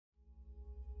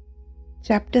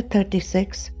Chapter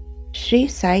 36, Sri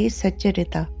Sai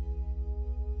Satcharita.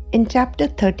 In Chapter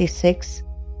 36,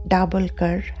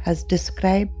 Dabholkar has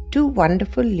described two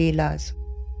wonderful leelas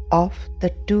of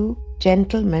the two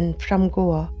gentlemen from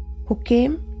Goa who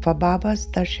came for Baba's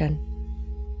darshan.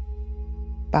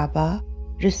 Baba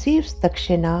receives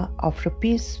dakshina of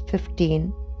rupees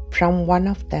 15 from one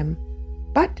of them,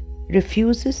 but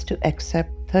refuses to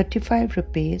accept 35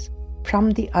 rupees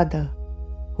from the other,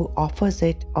 who offers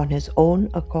it on his own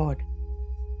accord.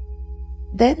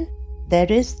 Then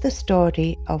there is the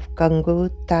story of Gangu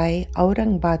Tai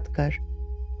Aurangabadkar,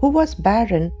 who was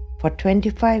barren for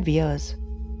 25 years,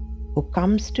 who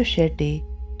comes to Shirdi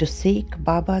to seek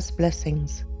Baba's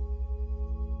blessings.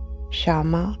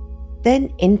 Shama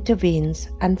then intervenes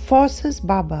and forces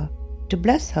Baba to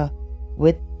bless her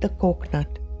with the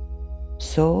coconut,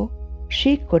 so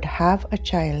she could have a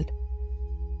child.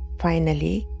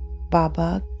 Finally,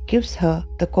 Baba gives her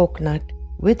the coconut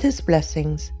with his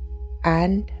blessings,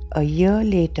 and a year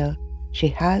later she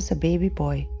has a baby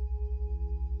boy.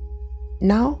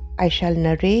 Now I shall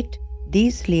narrate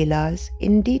these leelas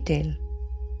in detail.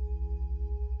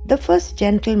 The first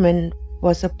gentleman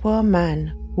was a poor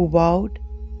man who vowed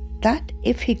that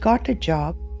if he got a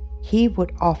job, he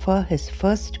would offer his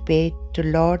first pay to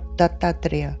Lord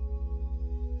Dattatreya.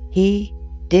 He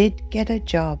did get a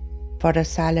job for a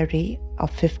salary of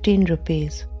 15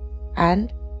 rupees,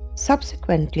 and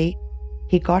subsequently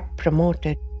he got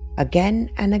promoted again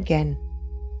and again,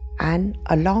 and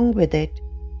along with it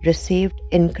received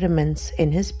increments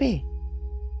in his pay.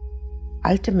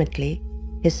 Ultimately,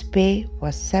 his pay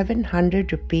was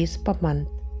 700 rupees per month.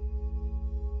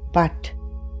 But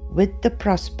with the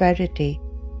prosperity,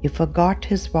 he forgot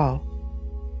his vow.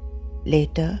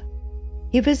 Later,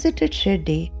 he visited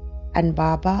Shirdi, and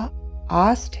Baba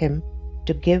asked him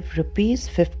to give rupees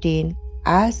 15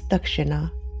 as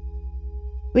dakshina,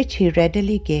 which he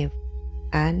readily gave,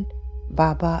 and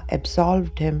Baba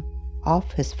absolved him of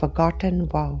his forgotten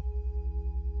vow.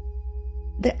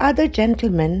 The other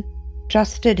gentleman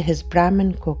trusted his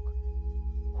Brahmin cook,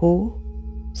 who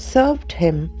served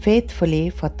him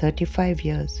faithfully for 35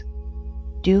 years.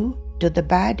 Due to the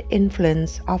bad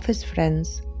influence of his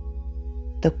friends,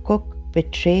 the cook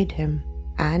betrayed him,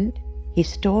 and he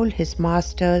stole his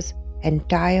master's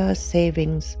entire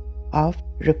savings of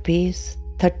rupees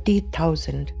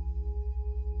 30,000.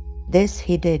 This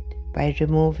he did by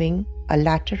removing a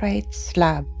laterite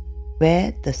slab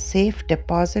where the safe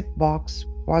deposit box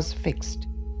was fixed.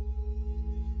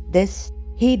 This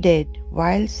he did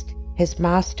whilst his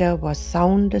master was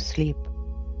sound asleep.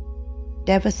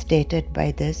 Devastated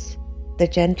by this, the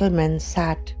gentleman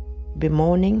sat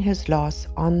bemoaning his loss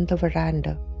on the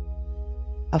veranda.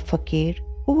 A fakir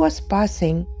who was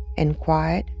passing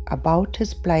inquired about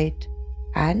his plight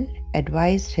and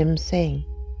advised him, saying,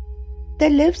 "There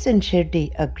lives in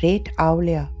Shirdi a great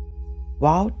awliya.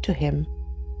 Vow to him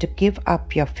to give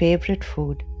up your favorite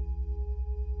food.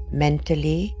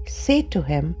 Mentally say to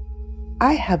him,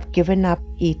 I have given up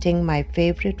eating my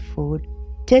favorite food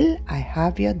till I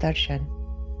have your darshan."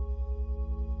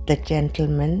 The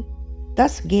gentleman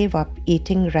thus gave up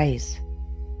eating rice.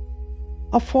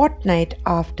 A fortnight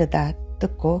after that, the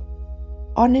cook,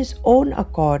 on his own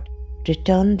accord,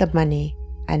 returned the money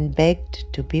and begged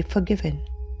to be forgiven.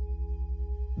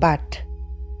 But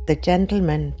the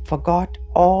gentleman forgot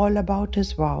all about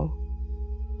his vow.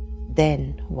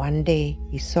 Then one day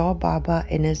he saw Baba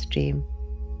in his dream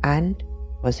and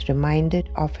was reminded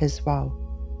of his vow.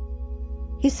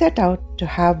 He set out to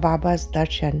have Baba's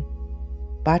darshan,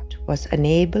 but was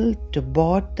unable to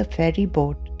board the ferry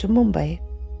boat to Mumbai.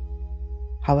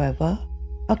 However,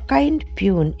 a kind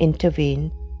peon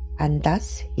intervened, and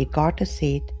thus he got a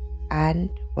seat and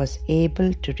was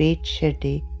able to reach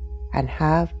Shirdi and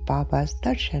have Baba's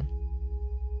darshan.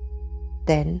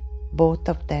 Then both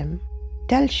of them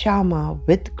tell Shama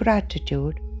with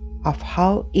gratitude of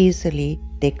how easily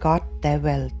they got their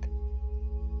wealth.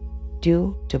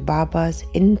 Due to Baba's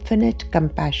infinite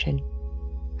compassion,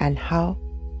 and how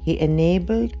he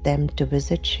enabled them to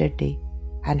visit Shirdi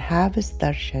and have his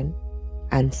darshan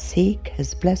and seek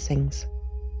his blessings.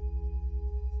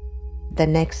 The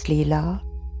next leela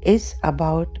is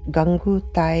about Gangu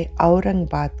Tai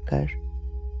Aurangabadkar,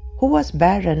 who was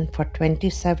barren for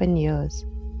 27 years,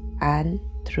 and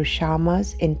through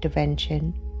Shama's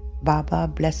intervention, Baba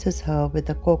blesses her with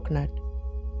a coconut,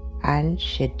 and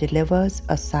she delivers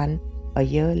a son a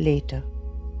year later.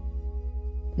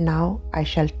 Now I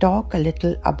shall talk a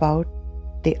little about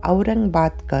the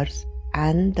Aurangabadkars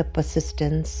and the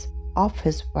persistence of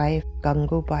his wife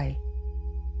Gangubai.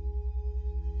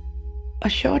 A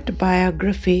short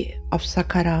biography of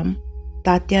Sakaram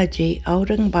Tatyaji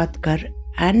Aurangabadkar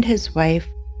and his wife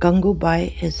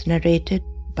Gangubai is narrated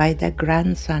by their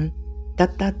grandson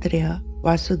Dattatreya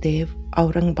Vasudev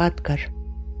Aurangabadkar.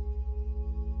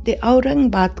 The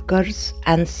Aurangabadkar's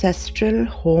ancestral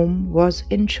home was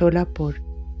in Sholapur,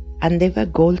 and they were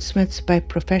goldsmiths by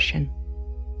profession.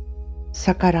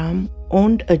 Sakaram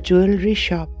owned a jewelry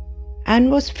shop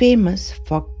and was famous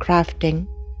for crafting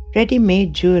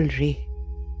ready-made jewelry.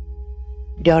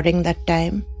 During that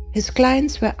time, his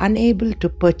clients were unable to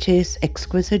purchase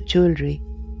exquisite jewelry.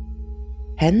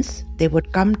 Hence, they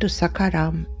would come to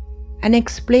Sakaram and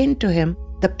explain to him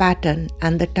the pattern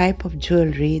and the type of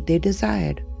jewelry they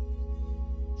desired.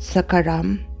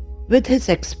 Sakaram, with his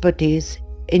expertise,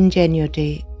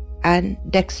 ingenuity, and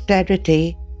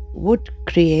dexterity, would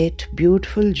create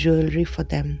beautiful jewelry for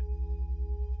them.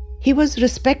 He was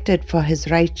respected for his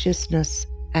righteousness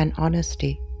and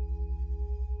honesty.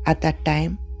 At that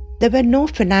time, there were no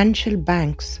financial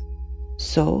banks,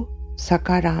 so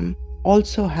Sakaram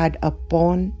also had a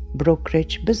pawn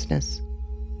brokerage business.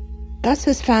 Thus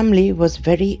his family was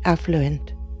very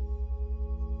affluent.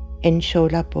 In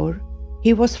Sholapur,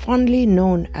 he was fondly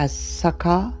known as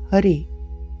Sakha Hari,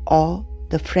 or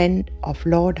the friend of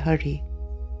Lord Hari.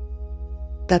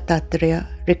 Dattatreya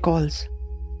recalls,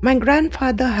 "My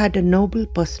grandfather had a noble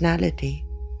personality.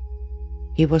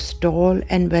 He was tall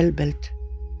and well built.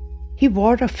 He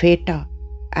wore a feta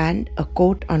and a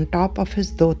coat on top of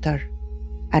his dhotar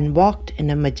and walked in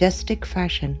a majestic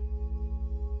fashion.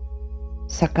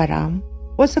 Sakaram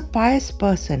was a pious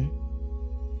person.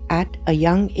 At a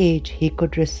young age, he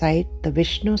could recite the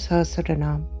Vishnu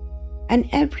Sahasranam, and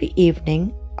every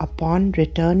evening, upon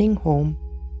returning home,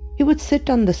 he would sit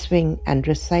on the swing and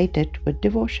recite it with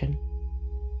devotion.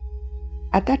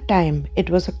 At that time, it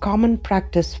was a common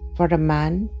practice for a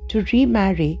man to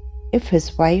remarry if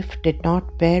his wife did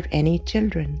not bear any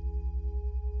children.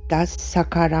 Thus,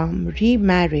 Sakaram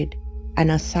remarried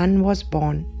and a son was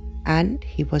born, and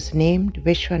he was named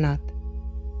Vishwanath.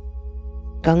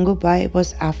 Gangubai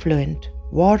was affluent,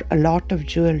 wore a lot of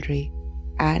jewelry,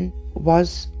 and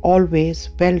was always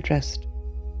well dressed.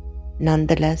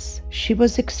 Nonetheless, she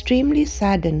was extremely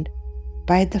saddened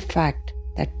by the fact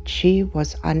that she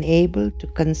was unable to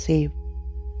conceive,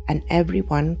 and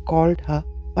everyone called her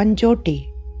Vanjoti,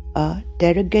 a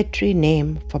derogatory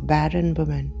name for barren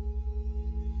women.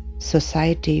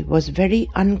 Society was very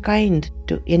unkind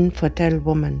to infertile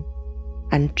women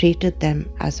and treated them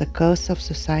as a curse of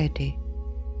society.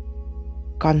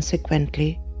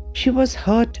 Consequently, she was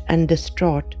hurt and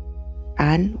distraught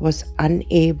and was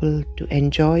unable to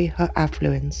enjoy her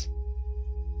affluence.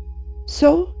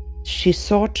 So she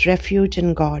sought refuge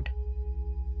in God.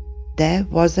 There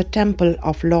was a temple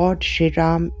of Lord Sri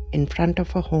Ram in front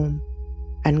of her home,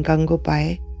 and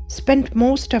Gangubai spent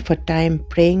most of her time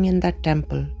praying in that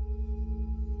temple.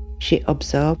 She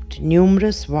observed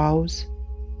numerous vows,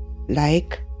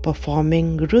 like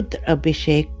performing Rudra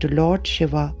Abhishek to Lord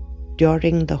Shiva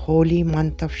during the holy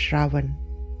month of Shravan.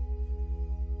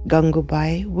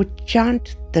 Gangubai would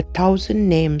chant the 1,000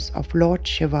 names of Lord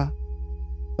Shiva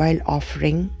while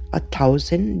offering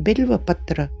 1,000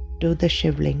 Bilvapatra to the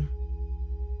Shivling.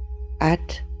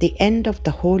 At the end of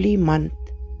the holy month,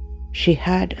 she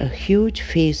had a huge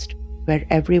feast where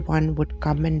everyone would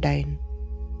come and dine.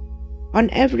 On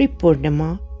every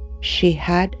Purnima, she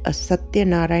had a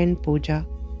Satyanarayan Puja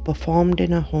performed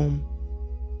in her home.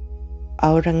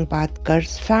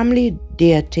 Aurangabadkar's family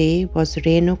deity was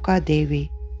Renuka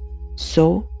Devi,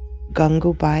 so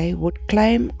Gangubai would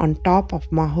climb on top of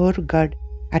Mahurgarh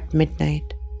at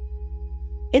midnight.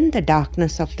 In the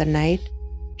darkness of the night,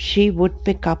 she would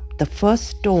pick up the first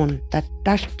stone that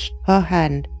touched her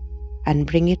hand and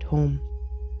bring it home.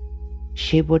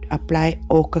 She would apply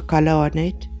ochre color on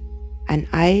it, and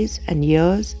eyes and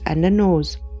ears and a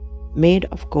nose made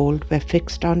of gold were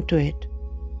fixed onto it.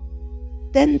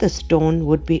 Then the stone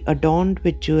would be adorned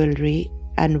with jewelry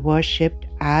and worshipped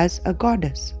as a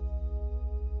goddess.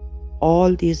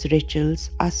 All these rituals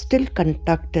are still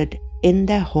conducted in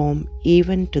their home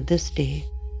even to this day.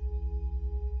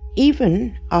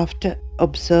 Even after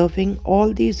observing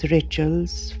all these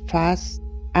rituals, fasts,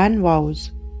 and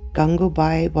vows,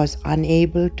 Gangubai was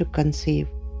unable to conceive.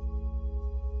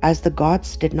 As the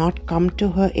gods did not come to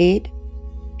her aid,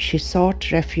 she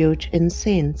sought refuge in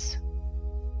saints.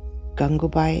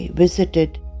 Gangubai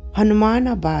visited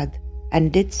Hanumanabad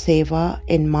and did seva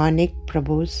in Manik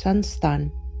Prabhu's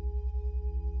sansthan.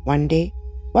 One day,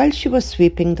 while she was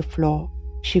sweeping the floor,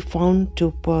 she found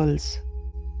 2 pearls.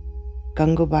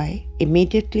 Gangubai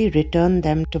immediately returned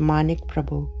them to Manik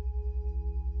Prabhu.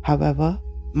 However,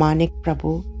 Manik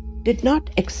Prabhu did not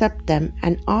accept them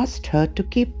and asked her to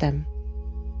keep them.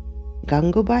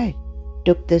 Gangubai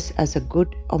took this as a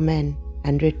good omen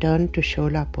and returned to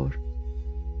Sholapur.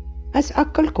 As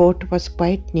Akkalkot was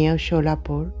quite near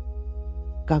Sholapur,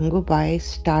 Gangubai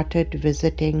started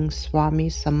visiting Swami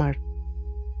Samarth.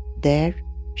 There,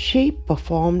 she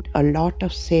performed a lot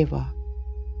of seva.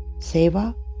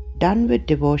 Seva, done with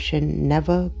devotion,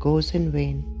 never goes in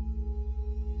vain.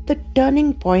 The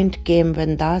turning point came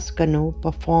when Das Ganu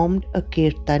performed a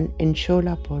kirtan in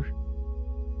Sholapur.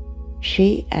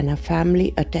 She and her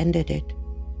family attended it.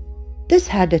 This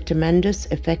had a tremendous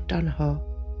effect on her,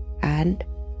 and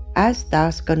as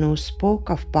Das Ganu spoke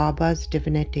of Baba's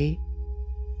divinity,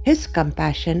 his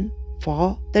compassion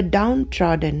for the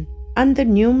downtrodden and the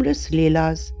numerous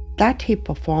leelas that he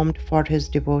performed for his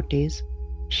devotees,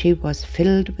 she was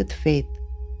filled with faith.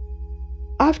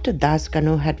 After Das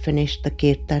Ganu had finished the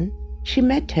kirtan, she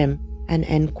met him and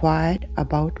inquired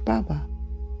about Baba.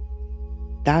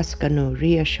 Das Ganu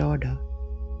reassured her,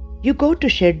 "You go to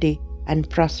Shirdi and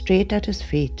prostrate at his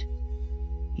feet.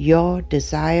 Your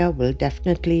desire will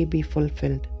definitely be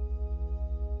fulfilled."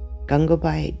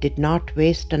 Gangubai did not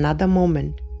waste another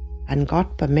moment and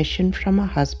got permission from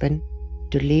her husband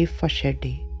to leave for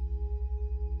Shirdi.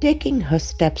 Taking her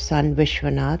stepson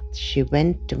Vishwanath, she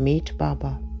went to meet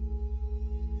Baba.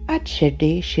 At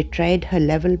Shirdi, she tried her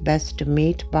level best to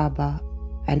meet Baba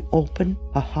and open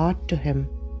her heart to him.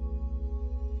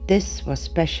 This was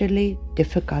especially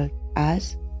difficult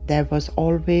as there was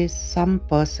always some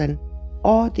person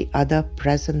or the other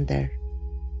present there.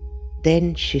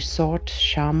 Then she sought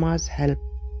Shama's help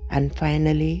and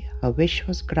finally her wish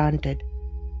was granted.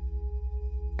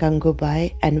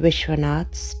 Gangubai and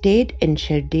Vishwanath stayed in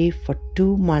Shirdi for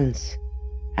 2 months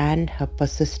and her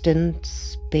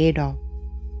persistence paid off.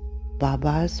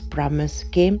 Baba's promise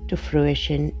came to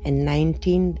fruition in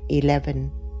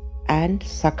 1911 and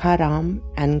Sakharam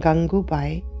and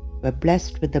Gangubai were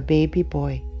blessed with a baby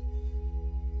boy.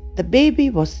 The baby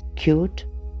was cute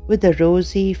with a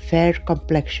rosy, fair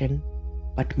complexion,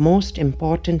 but most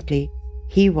importantly,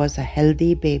 he was a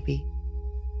healthy baby.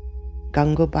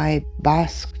 Gangubai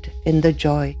basked in the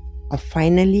joy of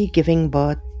finally giving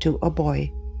birth to a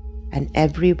boy, and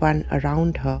everyone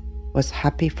around her was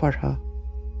happy for her.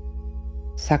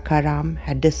 Sakharam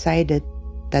had decided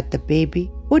that the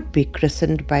baby would be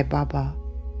christened by Baba.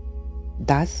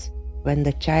 Thus, when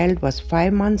the child was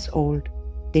 5 months old,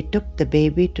 they took the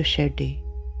baby to Shirdi.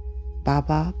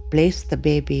 Baba placed the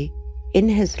baby in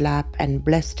his lap and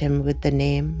blessed him with the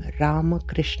name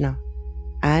Ramakrishna,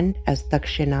 and as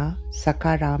Dakshina,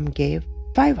 Sakharam gave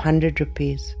 500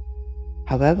 rupees.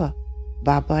 However,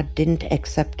 Baba didn't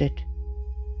accept it,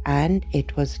 and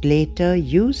it was later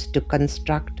used to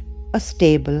construct a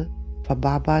stable for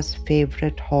Baba's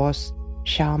favorite horse,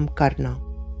 Sham Karna.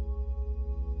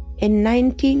 In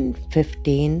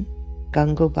 1915,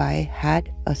 Gangubai had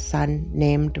a son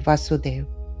named Vasudev,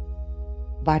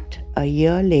 but a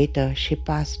year later she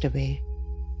passed away.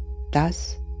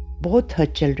 Thus, both her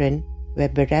children were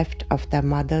bereft of their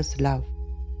mother's love.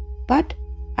 But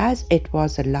as it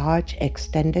was a large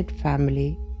extended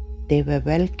family, they were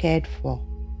well cared for.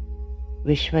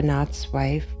 Vishwanath's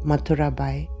wife,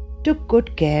 Mathurabai, took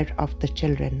good care of the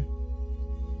children.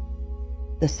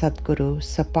 The Sadguru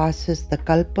surpasses the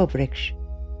Kalpavriksha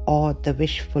or the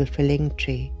wish-fulfilling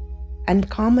tree, and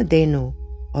Kamadenu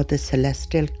or the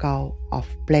celestial cow of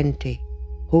plenty,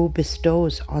 who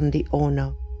bestows on the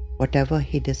owner whatever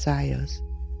he desires.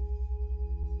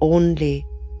 Only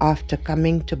after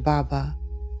coming to Baba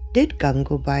did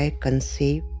Gangubai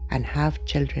conceive and have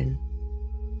children.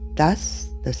 Thus,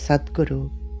 the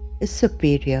Sadguru is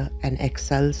superior and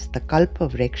excels the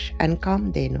Kalpavriksha and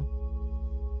Kamadenu.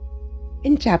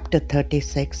 In chapter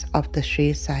 36 of the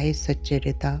Sri Sai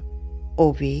Satcharita,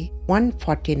 OV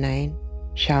 149,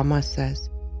 Shama says,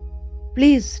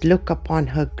 "Please look upon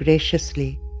her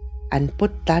graciously and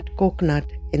put that coconut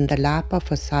in the lap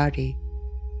of a sari.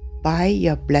 By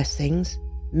your blessings,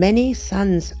 many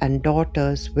sons and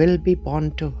daughters will be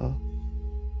born to her."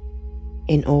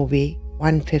 In OV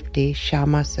 150,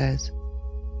 Shama says,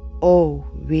 "Oh,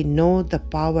 we know the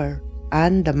power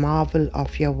and the marvel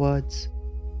of your words.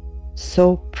 So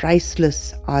priceless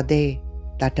are they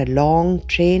that a long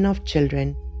train of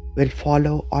children will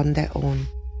follow on their own."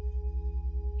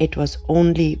 It was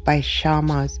only by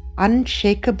Shama's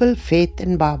unshakable faith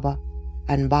in Baba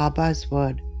and Baba's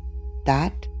word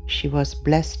that she was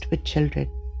blessed with children.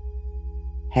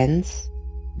 Hence,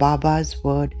 Baba's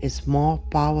word is more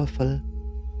powerful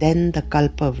than the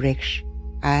Kalpavriksha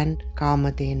and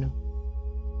Kamadenu.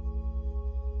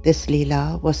 This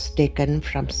Leela was taken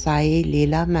from Sai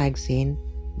Leela magazine,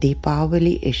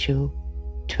 Deepavali issue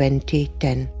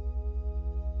 2010.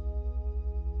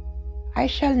 I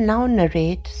shall now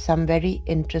narrate some very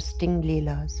interesting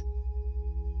leelas.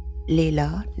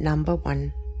 Leela number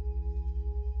 1.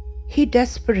 He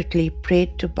desperately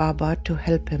prayed to Baba to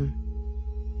help him.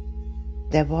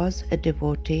 There was a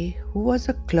devotee who was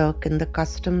a clerk in the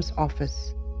customs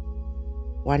office.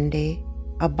 One day,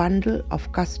 a bundle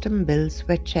of custom bills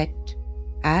were checked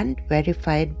and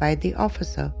verified by the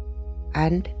officer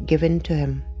and given to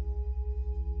him.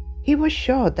 He was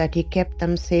sure that he kept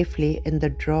them safely in the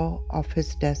drawer of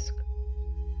his desk.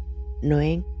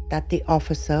 Knowing that the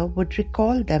officer would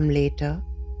recall them later,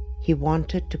 he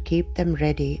wanted to keep them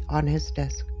ready on his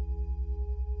desk.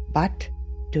 But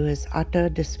to his utter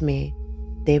dismay,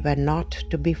 they were not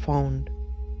to be found.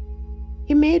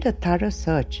 He made a thorough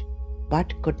search,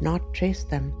 but could not trace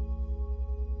them.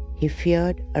 He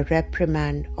feared a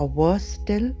reprimand, or worse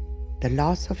still, the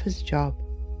loss of his job.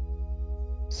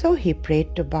 So he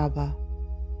prayed to Baba.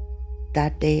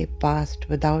 That day passed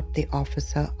without the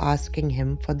officer asking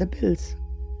him for the bills.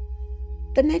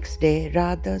 The next day,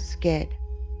 rather scared,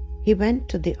 he went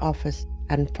to the office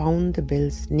and found the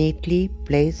bills neatly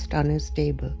placed on his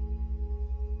table.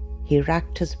 He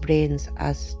racked his brains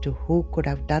as to who could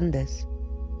have done this,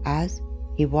 as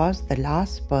he was the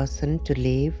last person to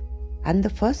leave and the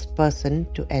first person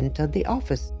to enter the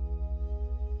office.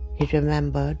 He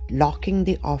remembered locking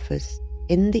the office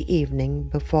in the evening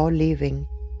before leaving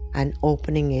and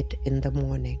opening it in the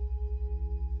morning.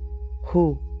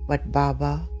 Who but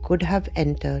Baba could have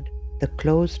entered the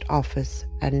closed office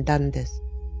and done this?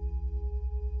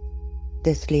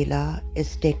 This leela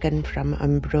is taken from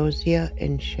Ambrosia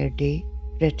in Shirdi,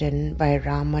 written by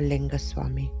Ramalinga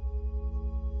Swami.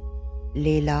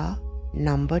 Leela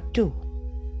number 2.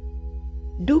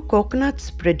 Do coconuts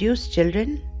produce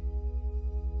children?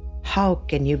 How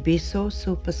can you be so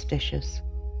superstitious?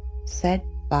 Said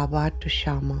Baba to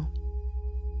Shama.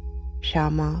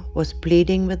 Shama was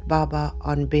pleading with Baba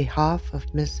on behalf of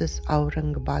Mrs.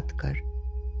 Aurangabadkar.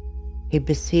 He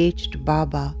beseeched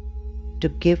Baba to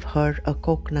give her a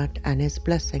coconut and his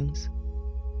blessings.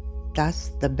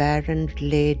 Thus the barren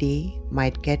lady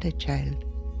might get a child.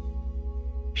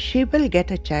 She will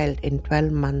get a child in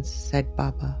 12 months, said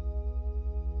Baba.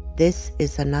 This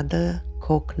is another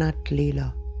coconut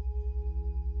leela.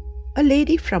 A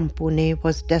lady from Pune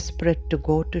was desperate to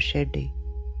go to Shirdi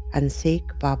and seek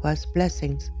Baba's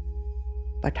blessings.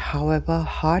 But however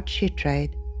hard she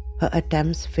tried, her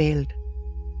attempts failed,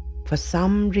 for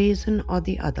some reason or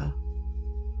the other.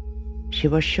 She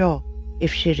was sure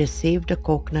if she received a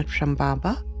coconut from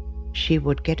Baba, she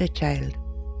would get a child.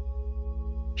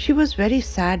 She was very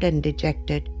sad and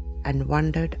dejected and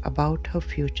wondered about her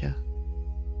future.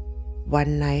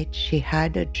 One night she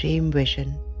had a dream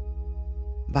vision.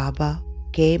 Baba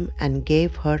came and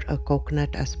gave her a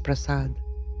coconut as prasad.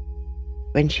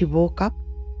 When she woke up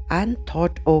and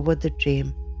thought over the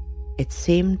dream, it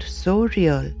seemed so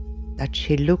real that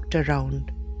she looked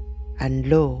around, and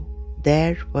lo,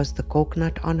 there was the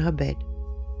coconut on her bed.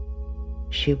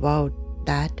 She vowed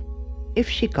that if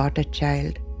she got a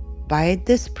child, by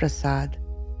this prasad,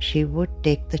 she would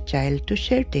take the child to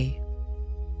Shirdi.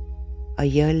 A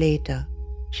year later,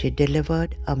 she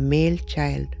delivered a male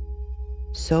child.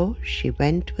 So she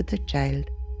went with the child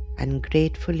and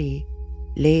gratefully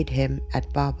laid him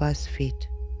at Baba's feet.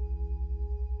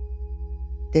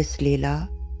 This leela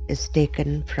is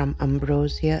taken from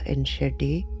Ambrosia in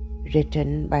Shirdi,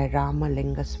 written by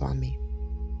Ramalinga Swami.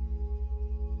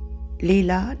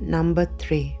 Leela number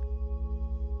 3.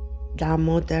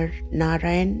 Damodar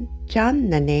Narayan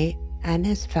Chandane and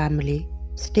his family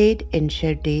stayed in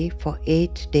Shirdi for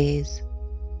 8 days.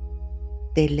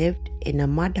 They lived in a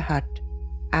mud hut,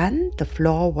 and the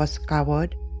floor was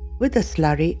covered with a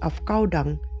slurry of cow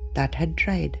dung that had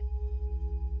dried.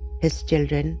 His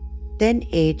children, then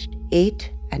aged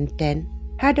 8 and 10,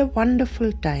 had a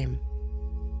wonderful time.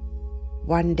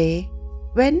 One day,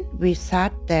 when we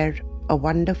sat there, a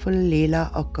wonderful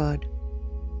leela occurred.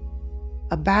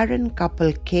 A barren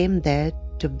couple came there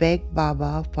to beg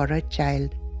Baba for a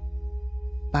child.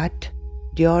 But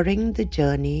during the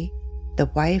journey, the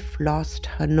wife lost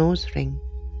her nose ring.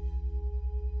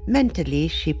 Mentally,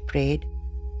 she prayed,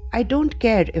 I don't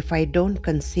care if I don't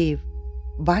conceive,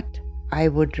 but I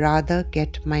would rather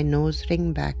get my nose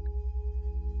ring back.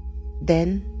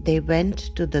 Then they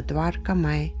went to the Dwarka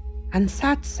Mai and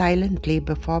sat silently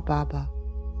before Baba.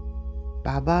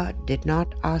 Baba did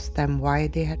not ask them why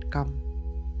they had come.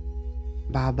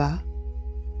 Baba,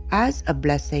 as a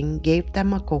blessing, gave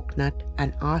them a coconut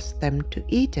and asked them to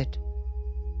eat it.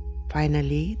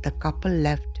 Finally, the couple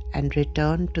left and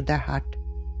returned to their hut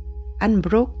and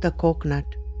broke the coconut,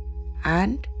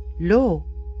 and lo,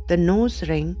 the nose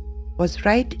ring was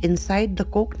right inside the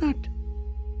coconut.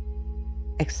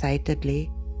 Excitedly,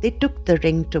 they took the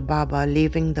ring to Baba,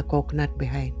 leaving the coconut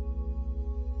behind.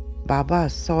 Baba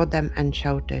saw them and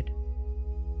shouted,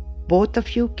 "Both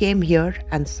of you came here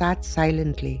and sat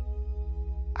silently.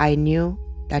 I knew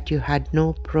that you had no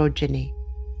progeny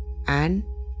and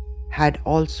had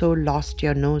also lost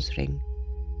your nose ring.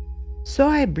 So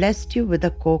I blessed you with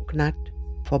a coconut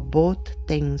for both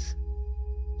things.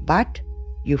 But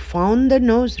you found the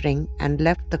nose ring and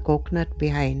left the coconut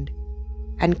behind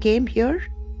and came here.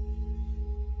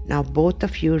 Now both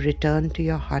of you return to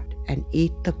your hut and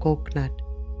eat the coconut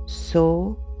so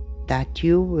that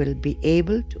you will be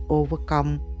able to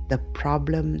overcome the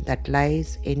problem that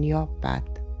lies in your path."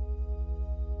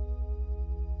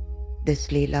 This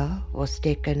leela was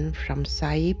taken from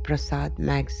Sai Prasad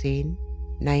magazine,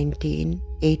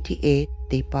 1988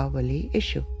 Deepavali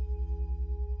issue.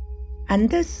 And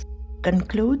this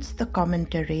concludes the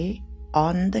commentary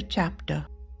on the chapter.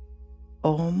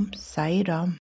 Om Sai Ram.